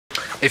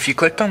If you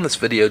clicked on this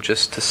video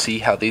just to see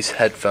how these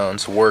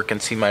headphones work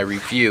and see my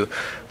review,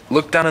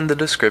 look down in the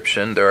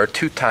description. There are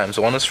 2 times.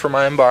 One is for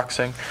my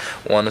unboxing,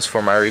 one is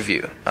for my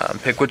review.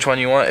 Pick which one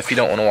you want if you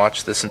don't want to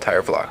watch this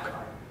entire vlog.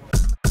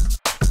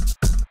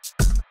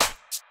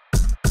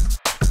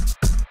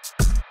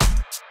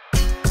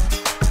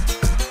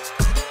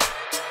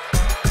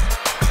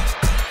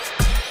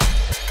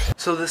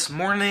 So this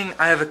morning,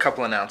 I have a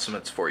couple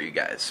announcements for you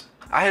guys.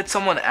 I had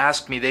someone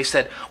ask me, they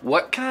said,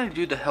 what can I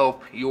do to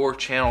help your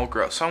channel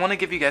grow? So I want to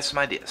give you guys some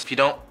ideas. If you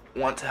don't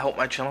want to help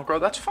my channel grow,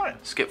 that's fine.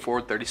 Skip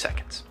forward 30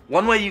 seconds.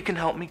 One way you can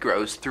help me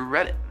grow is through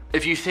Reddit.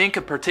 If you think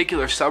a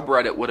particular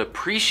subreddit would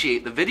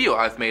appreciate the video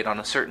I've made on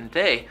a certain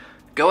day,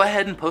 go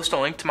ahead and post a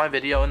link to my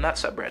video in that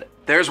subreddit.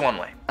 There's one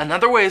way.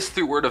 Another way is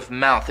through word of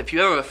mouth. If you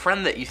have a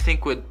friend that you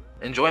think would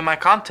enjoy my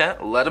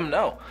content, let them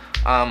know.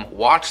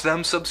 Watch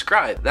them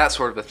subscribe, that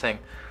sort of a thing.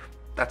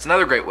 That's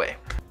another great way.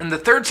 And the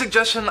third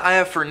suggestion I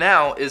have for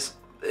now is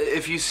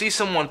if you see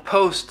someone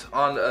post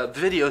on a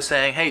video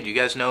saying, hey, do you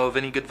guys know of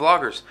any good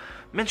vloggers?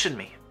 Mention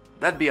me.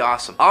 That'd be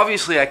awesome.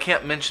 Obviously, I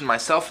can't mention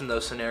myself in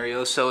those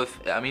scenarios, so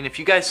if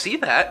you guys see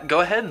that,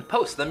 go ahead and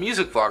post. The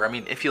music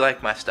vlogger, if you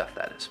like my stuff,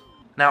 that is.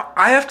 Now,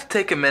 I have to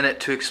take a minute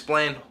to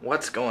explain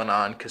what's going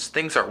on because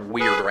things are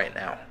weird right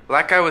now.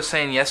 Like I was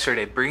saying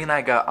yesterday, Bree and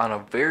I got on a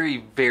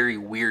very, very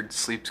weird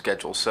sleep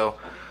schedule. So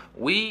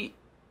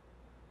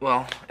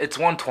it's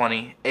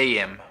 1:20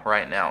 a.m.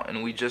 right now,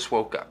 and we just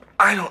woke up.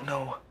 I don't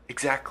know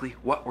exactly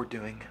what we're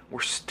doing.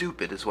 We're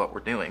stupid is what we're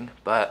doing,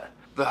 but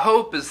the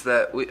hope is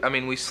that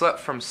we slept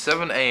from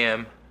 7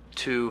 a.m.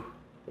 to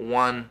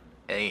 1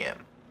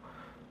 a.m.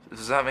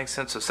 Does that make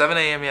sense? So 7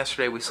 a.m.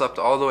 yesterday, we slept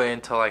all the way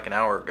until like an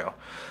hour ago.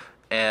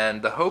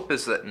 And the hope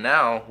is that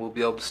now we'll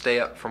be able to stay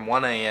up from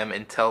 1 a.m.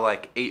 until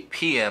like 8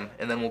 p.m.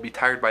 and then we'll be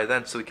tired by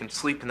then so we can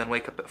sleep and then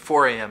wake up at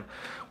 4 a.m.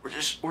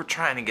 We're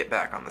trying to get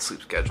back on the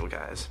sleep schedule,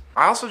 guys.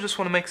 I also just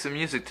want to make some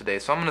music today,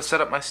 so I'm going to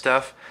set up my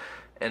stuff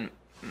and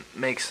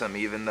make some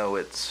even though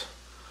it's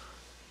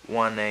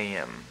 1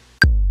 a.m.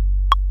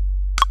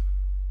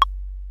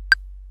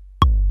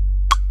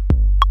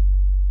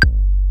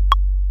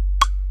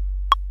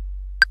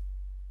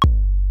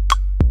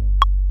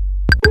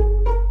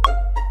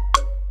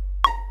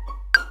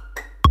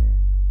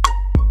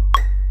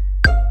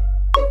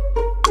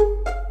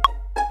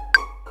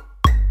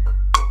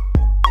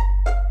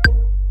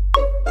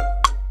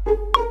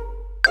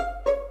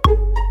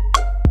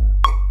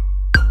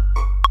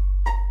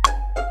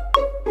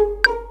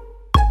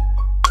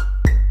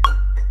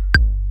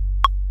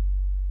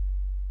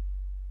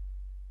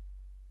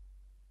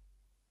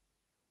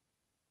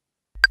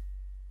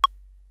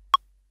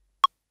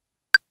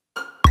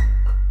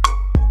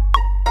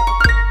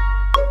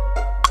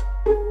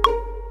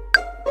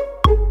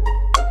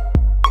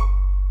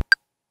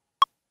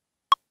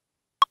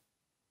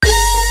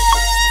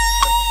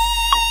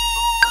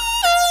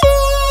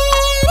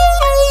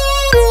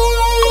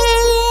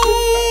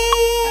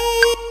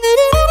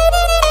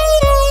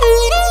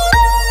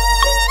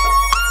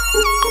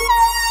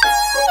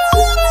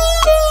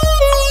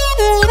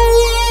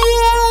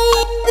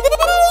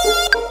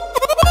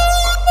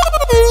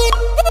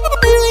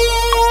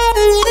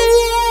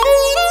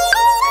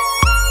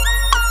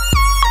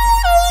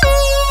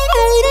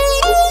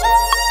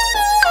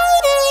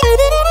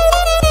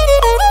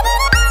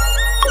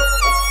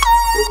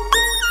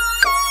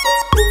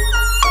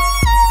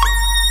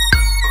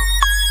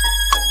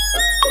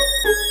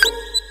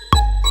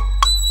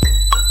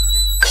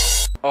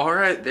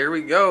 Alright, there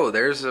we go.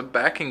 There's a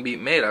backing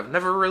beat made. I've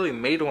never really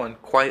made one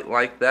quite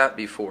like that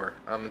before.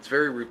 It's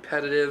very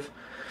repetitive,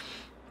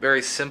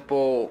 very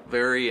simple,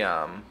 very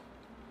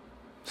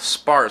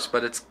sparse,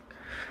 but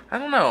I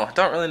don't know. I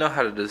don't really know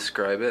how to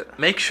describe it.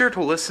 Make sure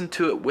to listen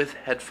to it with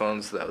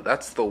headphones, though.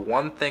 That's the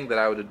one thing that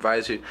I would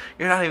advise you.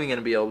 You're not even going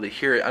to be able to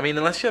hear it.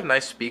 Unless you have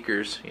nice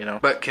speakers,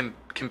 But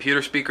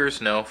computer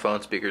speakers, no.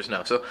 Phone speakers,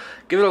 no. So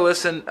give it a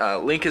listen.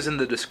 Link is in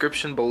the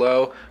description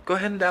below. Go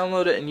ahead and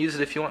download it and use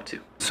it if you want to.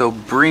 So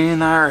Bree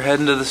and I are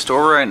heading to the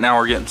store right now.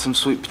 We're getting some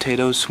sweet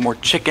potatoes, some more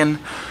chicken,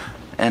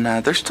 and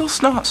there's still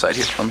snow outside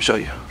here. Let me show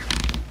you.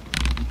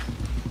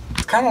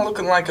 It's kind of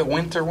looking like a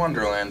winter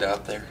wonderland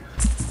out there.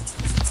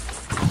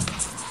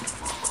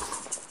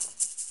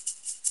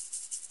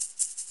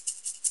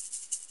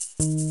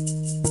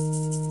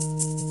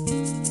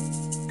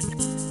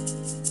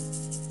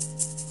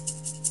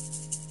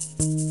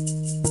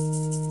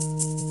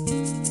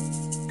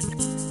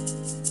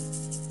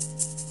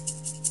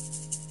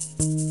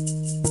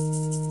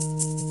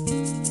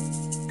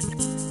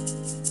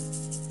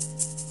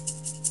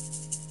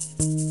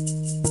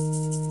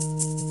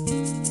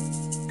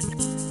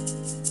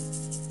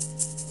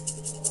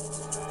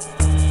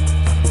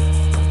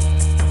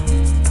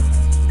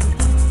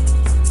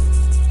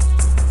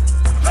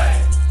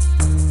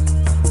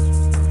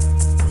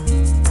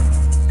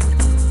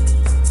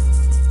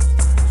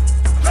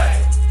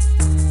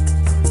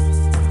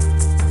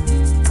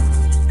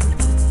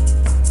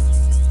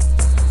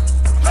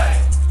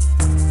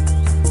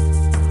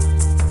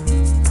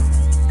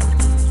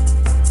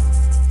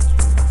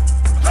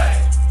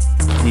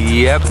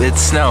 Yep,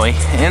 it's snowy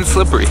and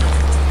slippery.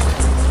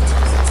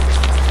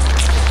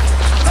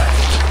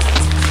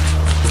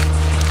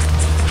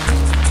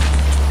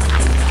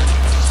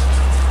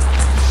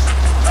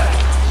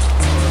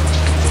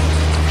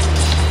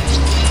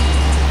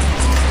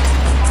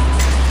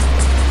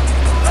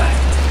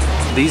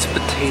 These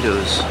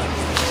potatoes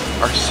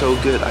are so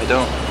good.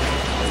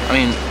 I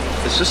mean,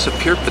 it's just a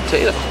pure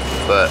potato,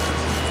 but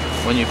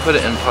when you put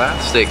it in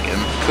plastic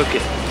and cook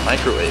it,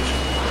 microwave,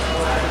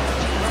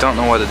 don't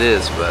know what it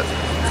is, but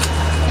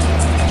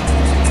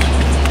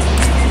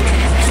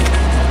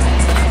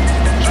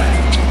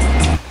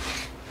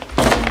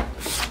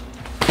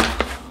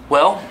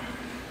well,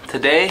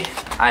 today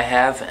I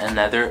have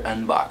another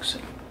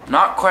unboxing.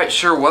 Not quite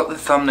sure what the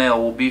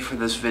thumbnail will be for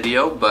this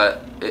video,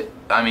 but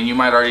I mean, you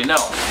might already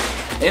know.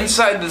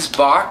 Inside this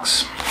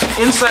box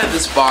is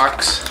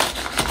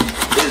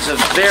a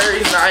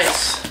very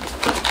nice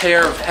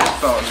pair of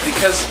headphones,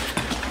 because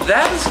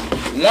that is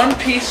one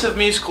piece of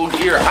musical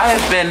gear I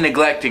have been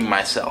neglecting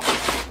myself.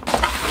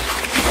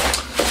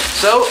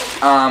 So,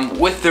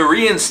 with the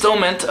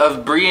reinstallment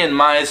of Bree and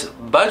Mai's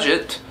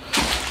budget,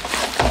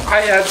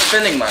 I had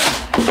spending money.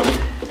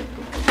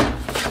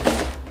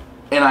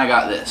 And I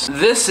got this.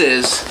 This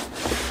is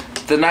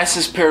the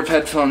nicest pair of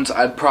headphones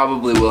I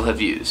probably will have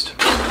used.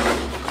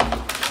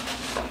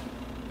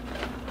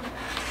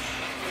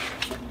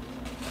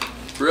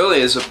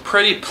 Really is a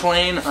pretty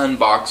plain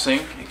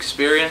unboxing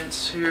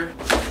experience here.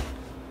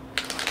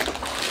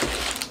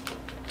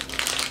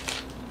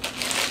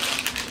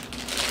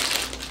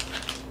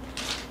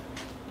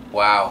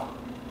 Wow.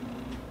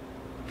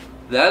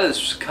 That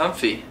is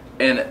comfy.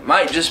 And it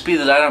might just be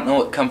that I don't know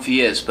what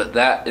comfy is, but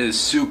that is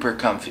super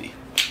comfy.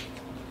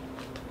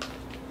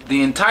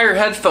 The entire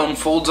headphone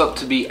folds up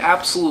to be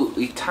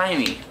absolutely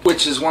tiny,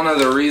 which is one of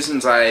the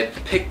reasons I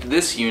picked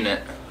this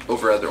unit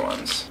over other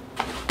ones.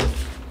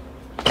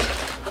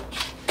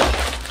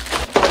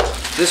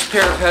 This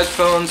pair of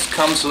headphones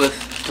comes with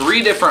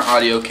 3 different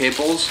audio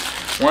cables,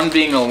 one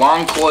being a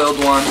long coiled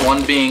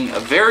one being a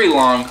very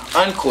long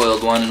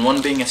uncoiled one, and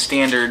one being a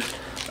standard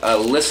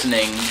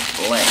listening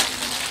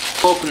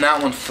length. We'll open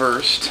that one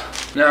first.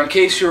 Now, in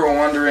case you were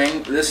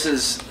wondering, this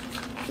is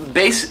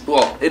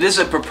it is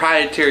a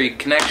proprietary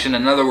connection.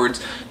 In other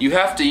words, you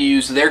have to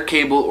use their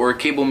cable or a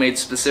cable made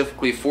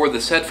specifically for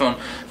this headphone,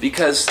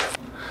 because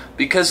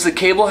the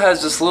cable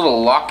has this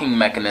little locking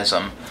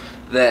mechanism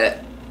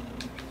that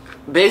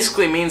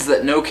basically means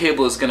that no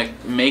cable is going to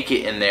make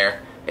it in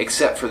there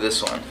except for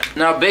this one.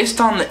 Now, based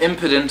on the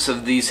impedance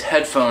of these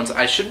headphones,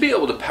 I should be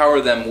able to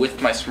power them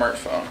with my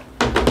smartphone.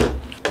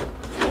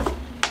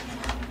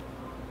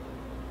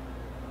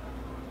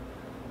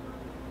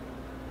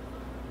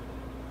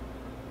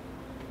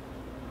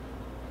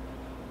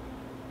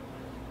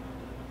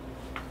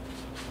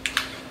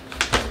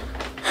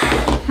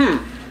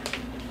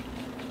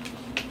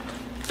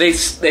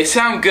 They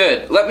sound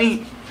good.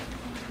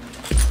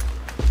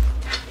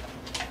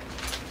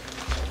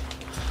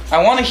 I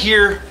want to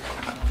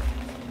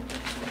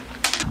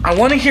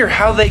hear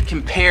how they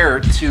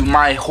compare to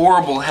my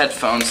horrible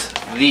headphones,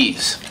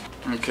 these.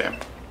 Okay.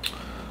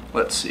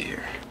 Let's see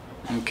here.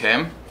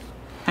 Okay.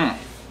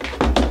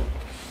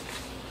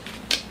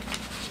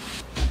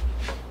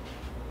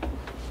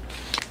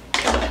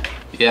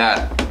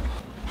 Yeah.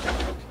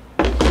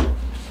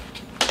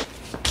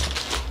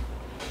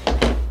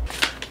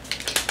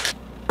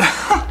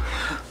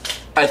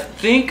 I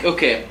think,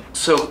 okay,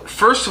 so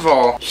first of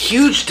all,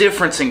 huge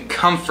difference in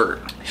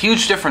comfort,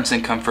 huge difference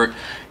in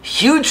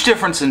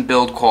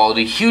build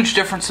quality, huge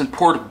difference in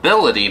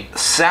portability.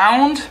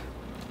 Sound,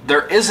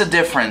 there is a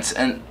difference,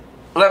 and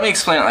let me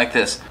explain it like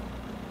this.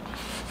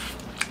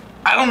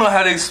 I don't know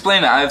how to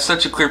explain it. I have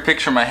such a clear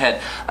picture in my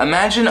head.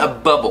 Imagine a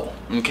bubble,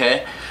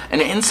 okay?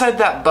 And inside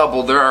that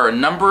bubble, there are a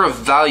number of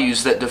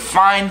values that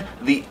define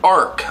the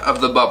arc of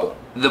the bubble.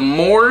 The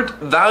more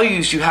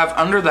values you have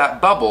under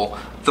that bubble,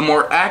 the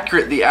more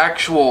accurate the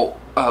actual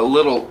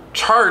little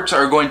charts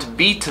are going to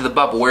be to the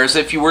bubble. Whereas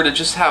if you were to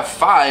just have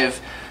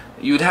 5,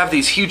 you would have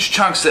these huge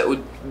chunks that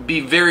would be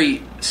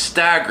very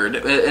staggered.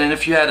 And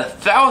if you had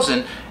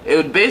 1,000, it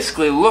would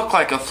basically look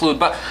like a fluid.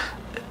 But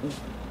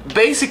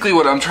basically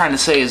what I'm trying to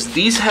say is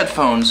these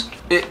headphones,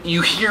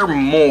 you hear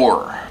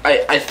more.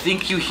 I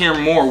think you hear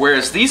more,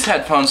 whereas these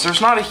headphones,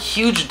 there's not a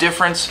huge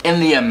difference in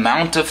the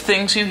amount of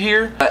things you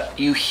hear, but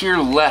you hear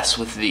less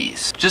with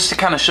these. Just to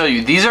kind of show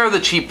you, these are the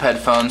cheap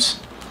headphones.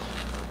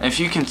 And if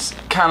you can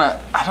kind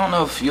of, I don't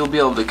know if you'll be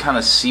able to kind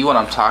of see what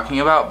I'm talking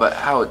about, but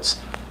how it's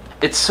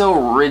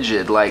so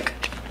rigid. Like,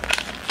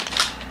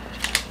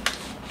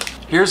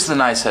 here's the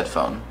nice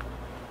headphone.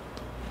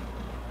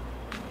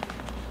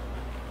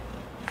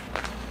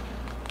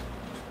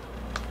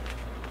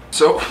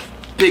 So,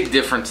 big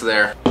difference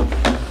there.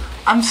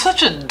 I'm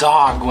such a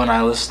dog when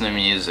I listen to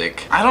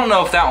music. I don't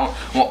know if that one,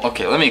 well,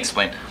 okay, let me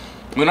explain.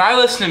 When I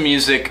listen to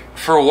music,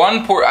 for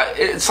one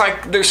it's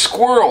like there's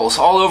squirrels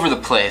all over the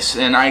place,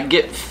 and I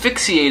get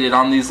fixated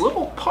on these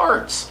little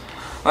parts.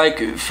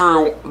 Like,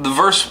 for the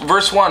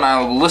verse 1,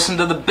 I'll listen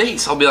to the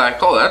bass. I'll be like,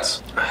 oh,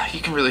 you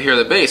can really hear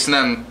the bass. And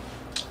then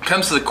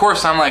Comes to the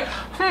chorus, I'm like,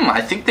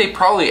 I think they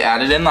probably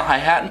added in the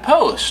hi-hat and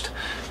post.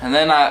 And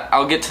then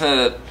I'll get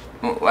to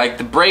like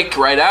the break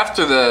right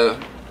after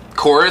the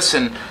chorus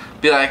and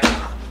be like,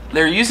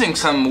 they're using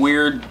some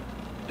weird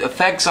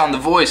effects on the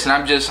voice, and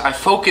I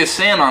focus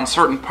in on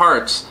certain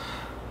parts.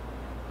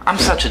 I'm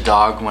such a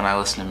dog when I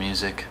listen to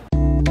music.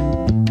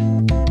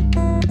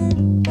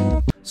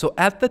 So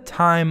at the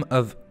time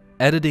of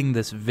editing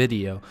this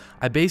video,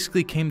 I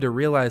basically came to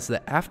realize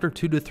that after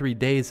 2 to 3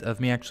 days of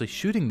me actually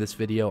shooting this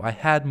video, I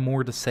had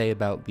more to say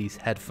about these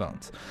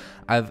headphones.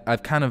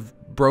 I've kind of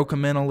broke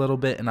them in a little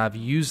bit, and I've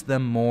used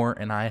them more,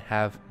 and I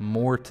have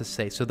more to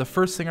say. So the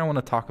first thing I want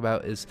to talk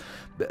about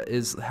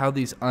is how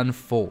these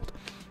unfold.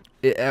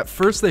 At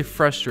first they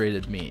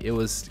frustrated me. It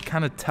was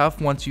kind of tough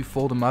once you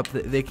fold them up.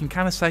 They can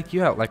kind of psych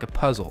you out like a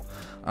puzzle.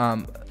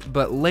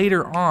 But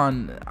later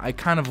on, I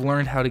kind of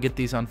learned how to get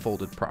these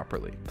unfolded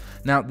properly.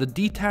 Now, the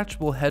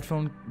detachable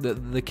headphone,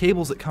 the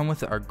cables that come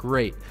with it are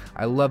great.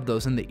 I love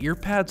those, and the ear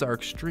pads are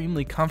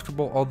extremely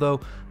comfortable,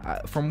 although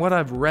from what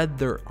I've read,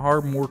 there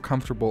are more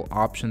comfortable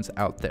options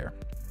out there.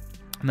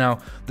 Now,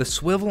 the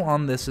swivel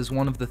on this is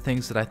one of the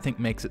things that I think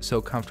makes it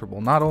so comfortable.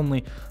 Not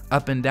only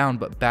up and down,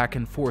 but back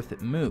and forth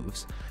it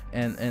moves.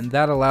 And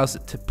that allows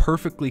it to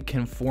perfectly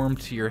conform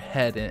to your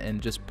head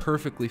and just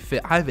perfectly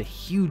fit. I have a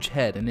huge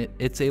head, and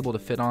it's able to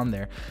fit on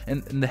there.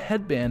 And the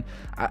headband,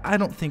 I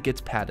don't think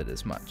it's padded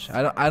as much.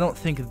 I don't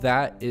think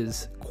that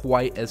is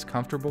quite as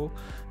comfortable.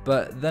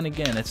 But then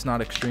again, it's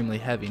not extremely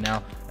heavy.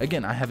 Now,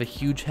 again, I have a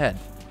huge head.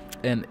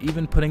 And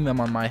even putting them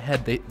on my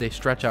head, they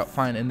stretch out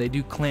fine, and they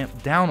do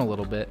clamp down a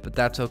little bit, but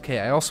that's okay.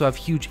 I also have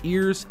huge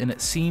ears, and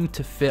it seemed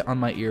to fit on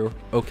my ear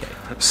okay.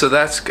 So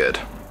that's good.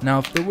 Now,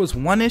 if there was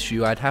one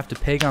issue I'd have to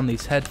peg on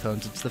these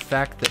headphones, it's the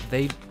fact that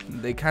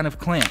they kind of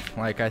clamp.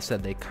 Like I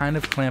said, they kind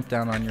of clamp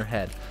down on your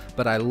head.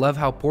 But I love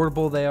how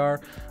portable they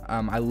are.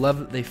 I love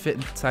that they fit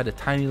inside a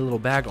tiny little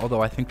bag,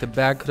 although I think the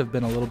bag could have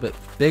been a little bit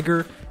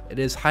bigger. It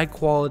is high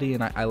quality,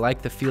 and I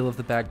like the feel of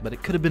the bag, but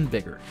it could have been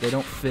bigger. They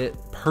don't fit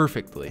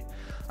perfectly.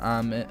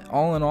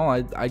 All in all,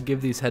 I'd give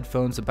these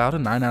headphones about a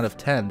 9 out of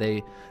 10.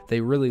 They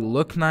really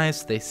look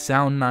nice, they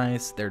sound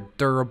nice, they're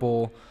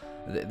durable,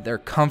 they're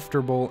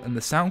comfortable, and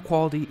the sound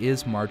quality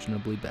is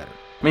marginally better.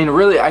 I mean,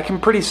 really, I can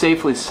pretty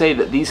safely say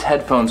that these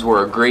headphones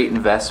were a great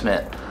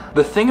investment.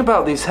 The thing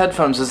about these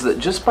headphones is that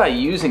just by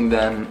using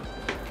them,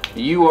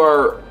 you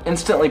are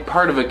instantly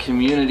part of a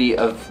community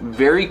of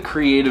very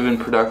creative and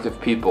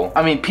productive people.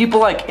 I mean, people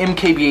like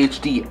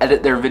MKBHD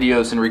edit their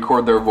videos and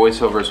record their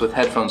voiceovers with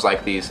headphones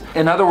like these.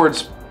 In other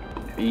words,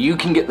 you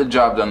can get the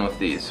job done with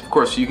these. Of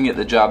course, you can get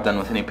the job done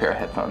with any pair of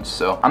headphones,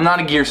 so I'm not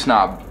a gear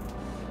snob,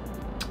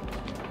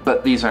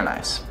 but these are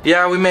nice.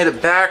 Yeah, we made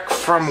it back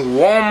from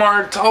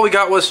Walmart. All we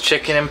got was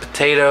chicken and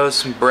potatoes,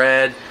 some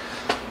bread.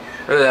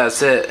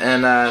 That's it.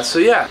 And so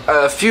yeah,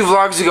 a few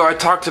vlogs ago I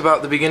talked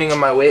about the beginning of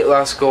my weight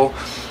loss goal.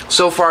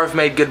 So far I've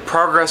made good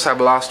progress.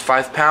 I've lost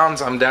 5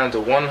 pounds. I'm down to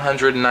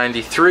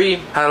 193.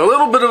 Had a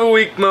little bit of a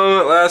weak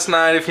moment last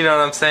night, if you know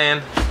what I'm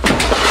saying.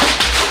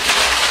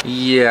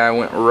 Yeah, I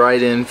went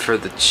right in for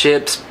the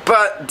chips,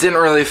 but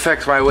didn't really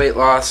affect my weight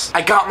loss.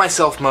 I got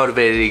myself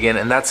motivated again,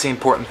 and that's the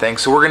important thing.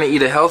 So we're gonna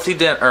eat a healthy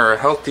dinner, or a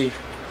healthy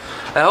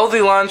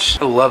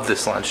lunch. I love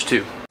this lunch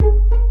too.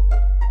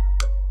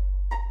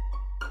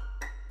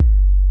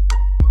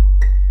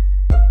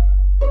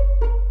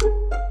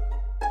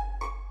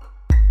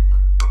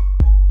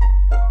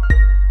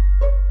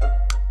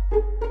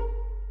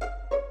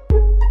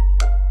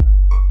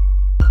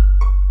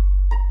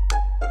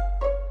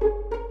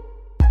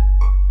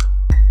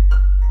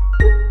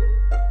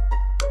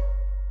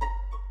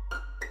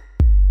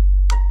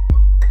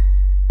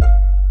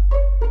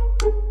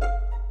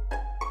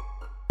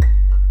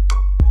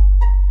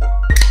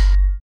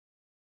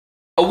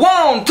 A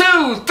 1,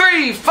 2,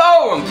 3,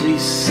 4, and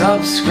please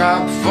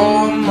subscribe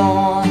for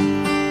more.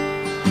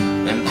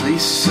 And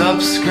please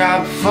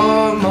subscribe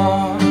for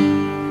more.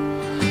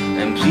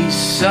 And please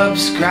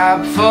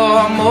subscribe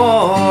for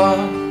more.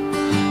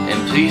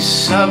 And please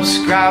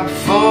subscribe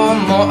for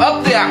more.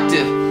 Up the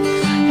octave.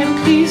 And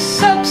please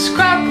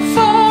subscribe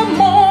for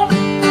more.